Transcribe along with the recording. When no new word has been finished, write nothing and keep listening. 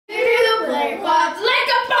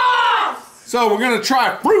So we're going to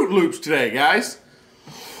try Froot Loops today, guys.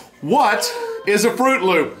 What is a Froot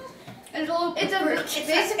Loop? It's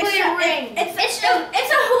basically a ring. It's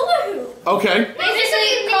a hula hoop. Okay.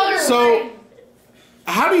 Basically, so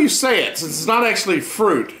how do you say it? Since it's not actually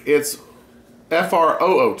fruit, it's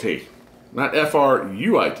F-R-O-O-T, not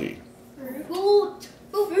F-R-U-I-T.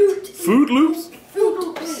 Froot Loops?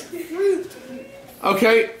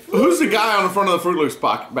 Okay, who's the guy on the front of the Froot Loops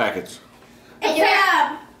package?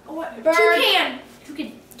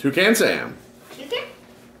 Toucan Sam.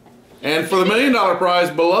 And for the $1 million prize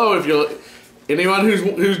below, anyone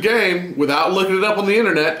who's game, without looking it up on the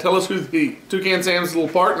internet, tell us who the Toucan Sam's little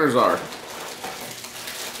partners are.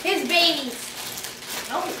 His babies.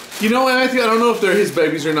 Oh. You know, Matthew, I don't know if they're his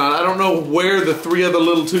babies or not. I don't know where the 3 other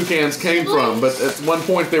little toucans came from, but at one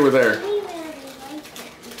point they were there.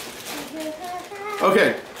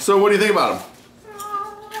 Okay, so what do you think about them?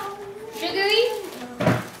 Sugary.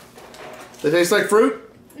 They taste like fruit?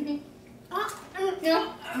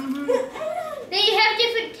 No. They have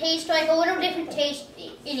different taste, like a little different taste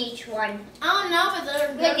in each one. I don't know, but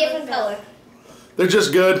they're like different color. They're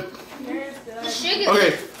just good. The sugar.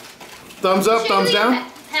 Okay, thumbs up, thumbs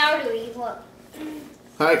down. Powdery, look.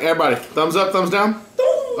 Hi, everybody. Thumbs up, thumbs down.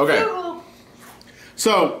 Okay.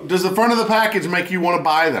 So, does the front of the package make you want to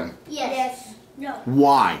buy them? Yes. No.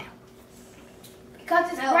 Why?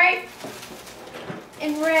 Because it's bright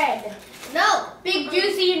and red. No. Big,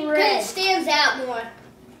 juicy, and red. Because it stands out more.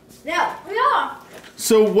 No. Yeah.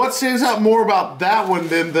 So what stands out more about that one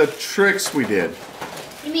than the tricks we did?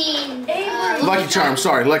 You mean Lucky Charms,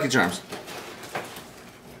 sorry, Lucky Charms.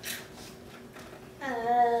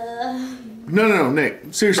 No,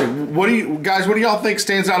 Nick. Seriously, what do y'all think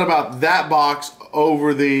stands out about that box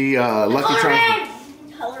over the Lucky Charms? Red.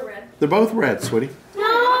 Color red. They're both red, sweetie.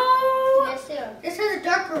 No. Yes, they are. This has a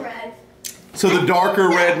darker red. So the darker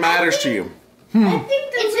red matters to you. I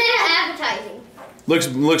think it's appetizing.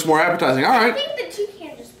 Looks more appetizing. All right. I think the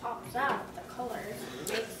toucan just pops out the colors.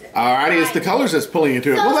 Alrighty, it's the colors that's pulling you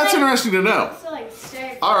to it. Well, that's interesting to know.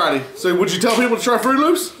 Alrighty, so would you tell people to try Froot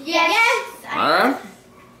Loops? Yes. Alright.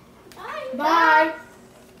 Bye.